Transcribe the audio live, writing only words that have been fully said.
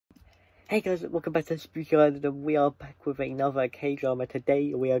Hey guys, welcome back to Spooky Island, and we are back with another K-drama.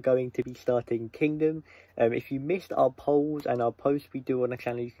 Today we are going to be starting Kingdom. If you missed our polls and our posts we do on the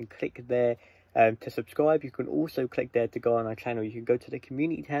channel, you can click there to subscribe. You can also click there to go on our channel. You can go to the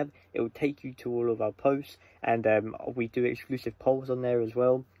community tab, it will take you to all of our posts, and we do exclusive polls on there as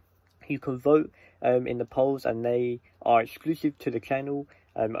well. You can vote in the polls, and they are exclusive to the channel,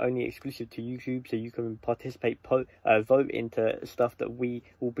 only exclusive to YouTube, so you can participate, vote into stuff that we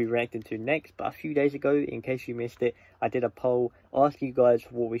will be reacting to next. But a few days ago, in case you missed it, I did a poll asking you guys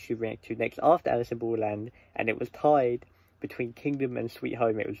what we should react to next after Alice in Borderland, and it was tied between Kingdom and Sweet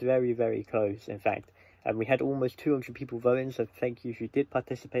Home. It was very, very close, in fact. And we had almost 200 people voting, so thank you if you did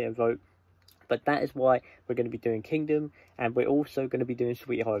participate and vote. But that is why we're going to be doing Kingdom, and we're also going to be doing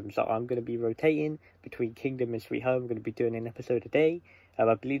Sweet Home. So I'm going to be rotating between Kingdom and Sweet Home. I'm going to be doing an episode a day.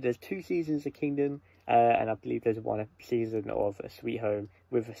 I believe there's 2 seasons of Kingdom, and I believe there's 1 season of Sweet Home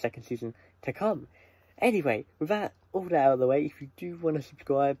with a 2nd season to come. Anyway, with that all that out of the way, if you do want to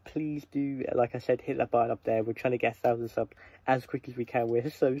subscribe, please do, like I said, hit that button up there. We're trying to get 1,000 subs as quick as we can. We're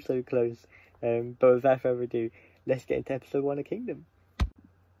so close. But without further ado, let's get into episode 1 of Kingdom.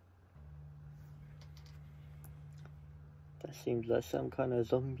 That seems like some kind of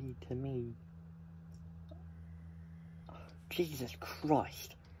zombie to me. Oh, Jesus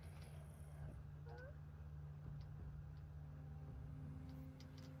Christ.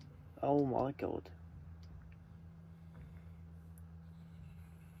 Oh my god.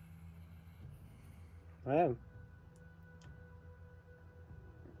 Wow.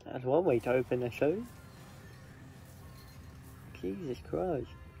 That's one way to open the show. Jesus Christ.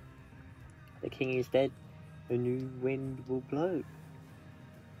 The king is dead. A new wind will blow.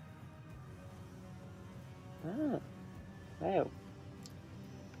 Ah. Wow.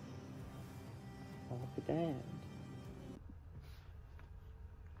 I'll be damned.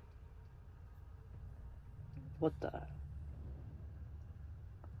 What the?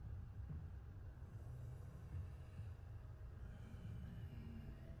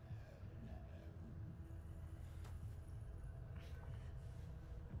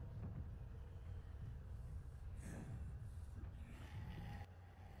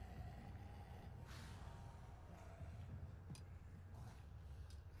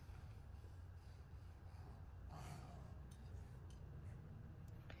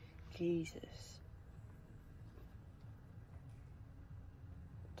 Jesus.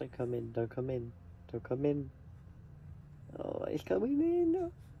 Don't come in, don't come in, don't come in. Oh, it's coming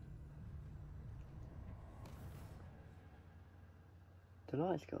in. The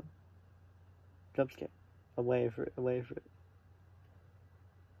light's gone. Jump scare. I'm waiting for it, I'm waiting for it.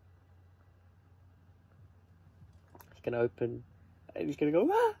 It's gonna open, and he's gonna go,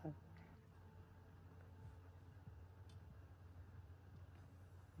 ah!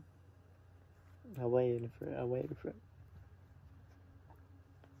 I'm waiting for it, I'm waiting for it.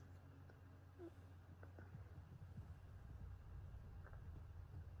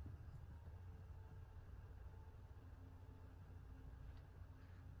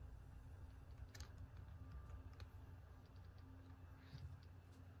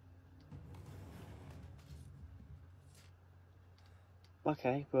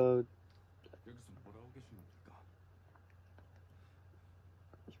 Okay, well,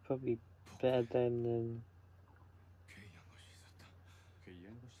 it's probably better than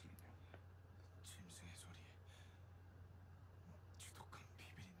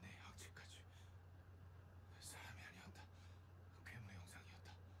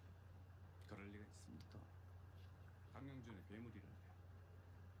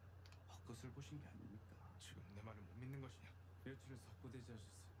것을 보신 게 아닙니까? 지금 내 말을 못 믿는 것이냐? 며칠을 석고대지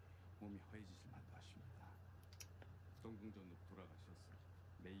하셨으니 몸이 허해지실 만도 하십니다. 동궁전으로 돌아가셔서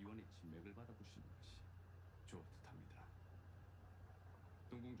매의원의 진맥을 받아보시는 것이 좋을 듯합니다.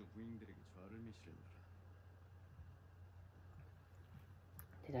 동궁전 부인들에게 저하를 미시려느라.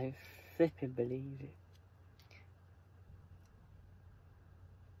 They don't flipping believe it.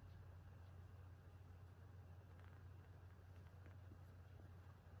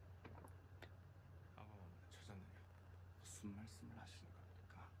 무슨 말씀을 하시는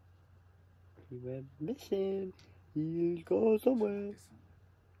겁니까? He went missing. He'll go somewhere.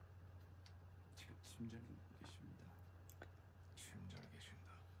 지금 침전에 계십니다. 침전에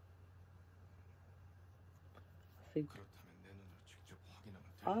계신다. I think. 그렇다면 내 눈으로 직접 확인하면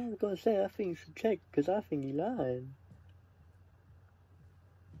되겠네. I was gonna say, I think you should check, because I think he lied.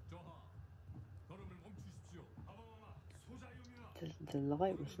 The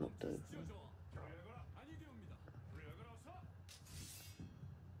light was not open.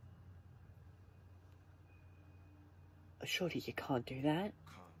 Surely you can't do that.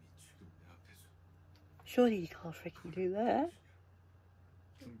 Surely you can't freaking do that.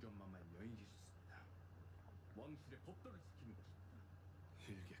 경전만만 여인이 있습니다. 왕실의 법도를 지키는 것입니다.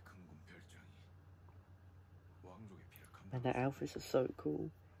 일개 근군 별장이 왕족의 피를 감당. And the outfits are so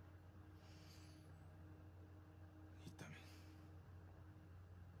cool. 있다면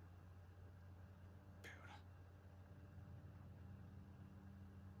배워라.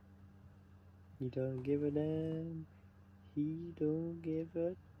 He don't give a damn. He don't give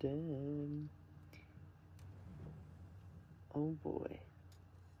a damn. Oh boy.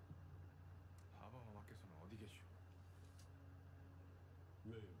 아바마마께서는 어디 계시오?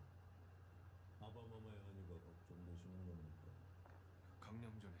 왜요? 아바마마의 하니가 걱정되시는 겁니까?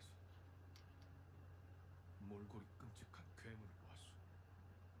 강령전에서 몰골이 끔찍한 괴물을 보았소.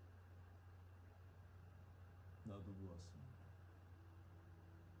 나도 보았습니다.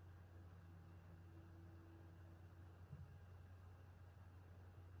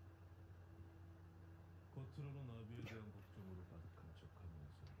 겉으로는 아비에 대한 걱정으로 가득한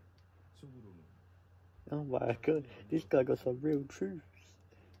척하면서 속으로는 Oh my god, this guy got some real truths.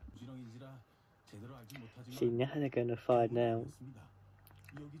 부지런인지라 제대로 알지 못하지만 See, now they're gonna find out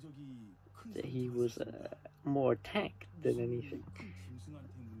여기저기 큰 that he was more attacked than anything. 큰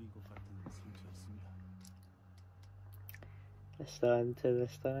짐승한테 물린 것 같은 상처가 있습니다. They're starting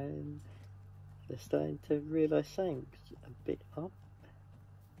to realise something's a bit up.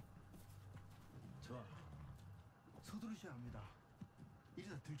 저 서두르셔야 합니다.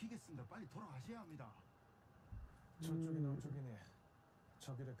 이러다 들키겠습니다. 빨리 돌아가셔야 합니다. 저쪽이 남쪽이니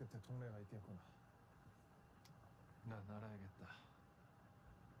저길의 끝에 동네가 있겠구나. 난 알아야겠다.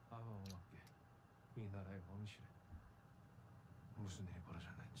 아바마마께 이 나라의 왕실에 무슨 일이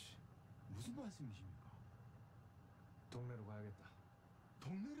벌어졌는지. 무슨 말씀이십니까? 동네로 가야겠다.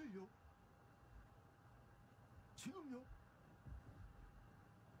 동네를요? 지금요?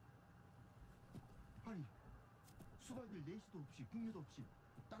 아니 수박일 내시도 없이 국료도 없이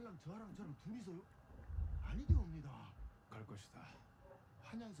딸랑 저랑 저랑 둘이서요? 아니되옵니다. 갈 것이다.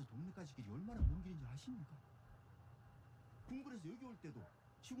 한양에서 동네까지 길이 얼마나 먼 길인지 아십니까? 궁궐에서 여기 올 때도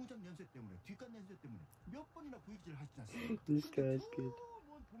시궁장 냄새 때문에 뒷간 냄새 때문에 몇 번이나 부익질 하시지 않습니까? This guy's good.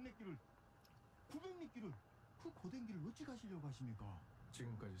 먼 동네 길을 900리 길을 그 고된 길을 어찌 가시려고 하십니까?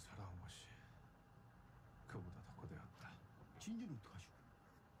 지금까지 살아온 것이 그보다 더 고되었다. 진주는 어떡하시고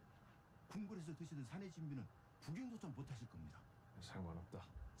궁궐에서 드시던 산의 진미는 구경조차 못하실 겁니다. 상관없다.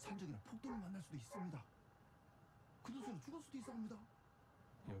 산적이나 폭도를 만날 수도 있습니다. 그 도서는 죽을 수도 있습니다.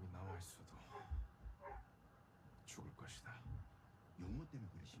 여기 남아있어도 죽을 것이다. 영모 때문에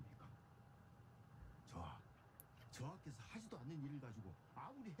그러십니까? 저하께서 하지도 않는 일을 가지고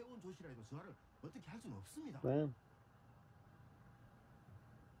아무리 해온 조시라 해도 저하를 어떻게 할 수는 없습니다. Wow.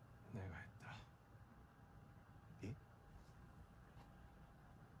 내가 했다. 예?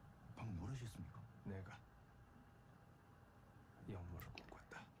 방금 뭐라셨습니까? 내가 영모를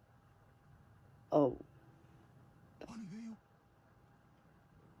꿈꿨다. Oh. 아니 왜요?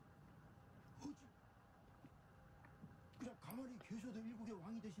 어찌 그냥 가만히 계셔도 일국의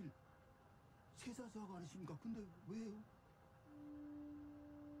왕이 되실 세사자가 아니십니까? 근데 왜요?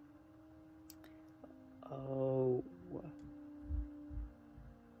 Oh.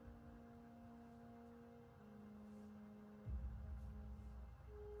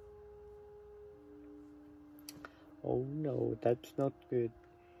 Oh no, that's not good.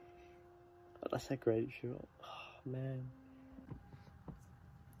 Oh, that's a great shot. Oh, man.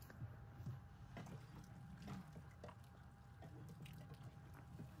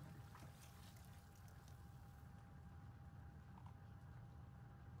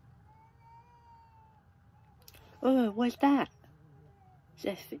 Oh, what's that?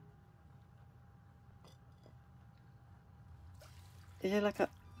 Is it like a...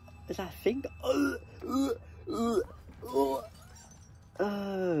 Is that a thing?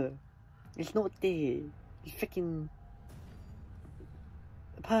 It's not there. It's freaking...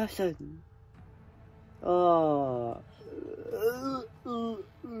 a person. Oh.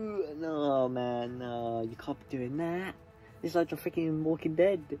 No, man, no. You can't be doing that. It's like the freaking Walking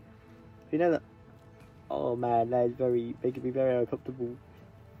Dead. You know that? Oh man, that is making me very uncomfortable.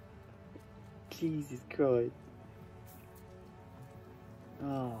 Jesus Christ.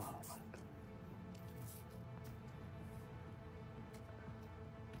 Oh.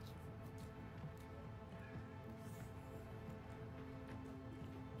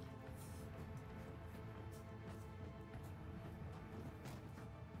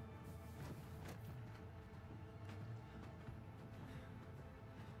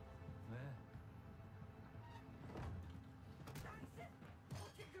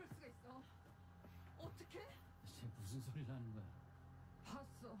 무슨 소리를 하는 거야?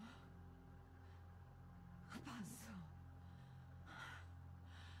 봤어.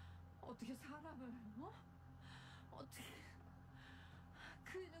 어떻게 사람을, 어? 어떻게...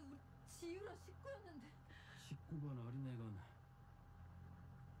 그 애는 우리 지유라 식구였는데. 식구건 어린애건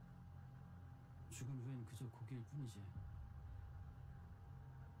죽은 후엔 그저 고기일 뿐이지.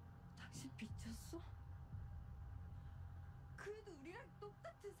 당신 미쳤어? 그 애도 우리랑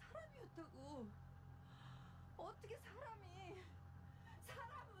똑같은 사람이었다고. 어떻게 사람을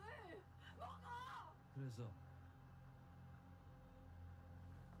먹어? 그래서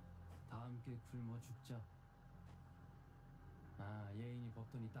다 함께 굶어 죽자. 아, 예인이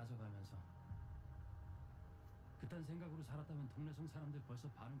법돈이 따져가면서 그딴 생각으로 살았다면 동네성 사람들 벌써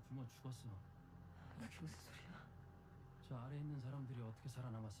반은 굶어 죽었어. 그게 무슨 소리야? 저 아래 있는 사람들이 어떻게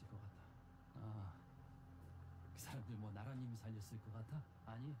살아남았을 것 같아? 아, 그 사람들 뭐 나라님이 살렸을 것 같아?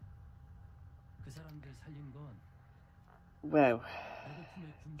 아니, 그 사람들 살린 건 Well,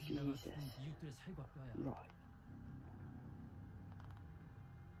 배고픔에 굶주려가 Jesus. 죽은 이웃들의 살과 뼈야. Right.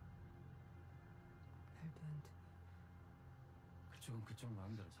 말도 안 돼. 그쪽은 그쪽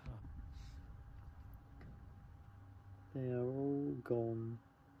마음대로 살아. They are all gone.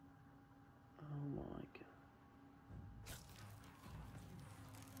 Oh my god.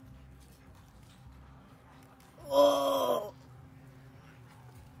 Oh!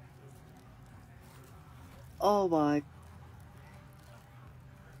 Oh my...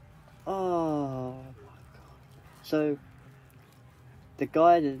 Oh my god. So, the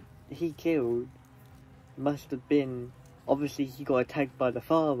guy that he killed must have been... Obviously he got attacked by the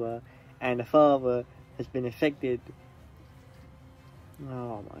farmer, and the farmer has been affected.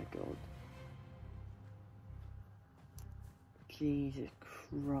 Oh my god. Jesus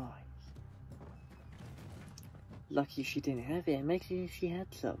Christ. Lucky she didn't have it. Imagine if she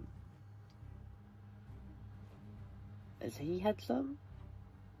had some. Has he had some?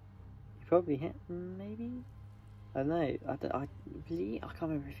 He probably had, maybe? I don't know. I can't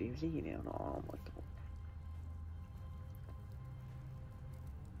remember if he was eating it or not. Oh my god.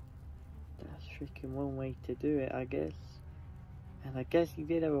 That's freaking one way to do it, I guess. And I guess he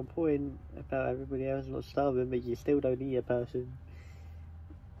did have a point about everybody else not starving, but you still don't eat a person.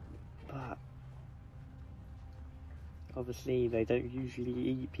 But obviously they don't usually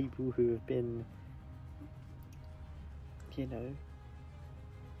eat people who have been, you know.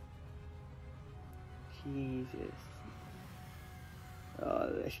 Jesus.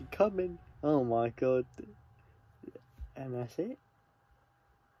 Oh, is she coming? Oh my god. And that's it.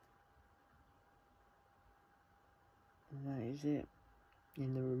 And that is it.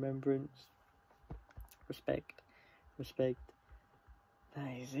 In the remembrance. Respect.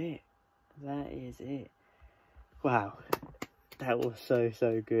 That is it. That is it. Wow. That was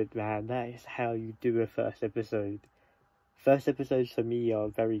so good, man. That is how you do a first episode. First episodes for me are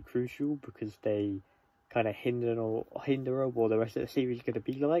very crucial because they kind of hinder what the rest of the series is going to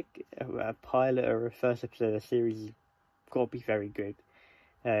be like. A pilot or a first episode of a series has got to be very good.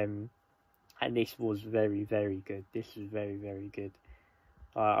 And this was very good. This was very good.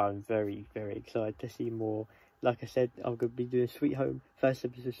 I'm very excited to see more. Like I said, I'm going to be doing Sweet Home, first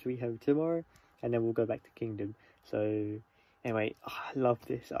episode of Sweet Home tomorrow, and then we'll go back to Kingdom. So, anyway, I love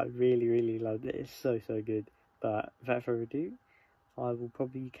this. I really loved it. It's so good. But without further ado, I will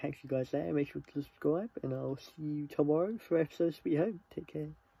probably catch you guys later. Make sure to subscribe, and I'll see you tomorrow for episode of Sweet Home. Take care.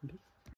 Peace.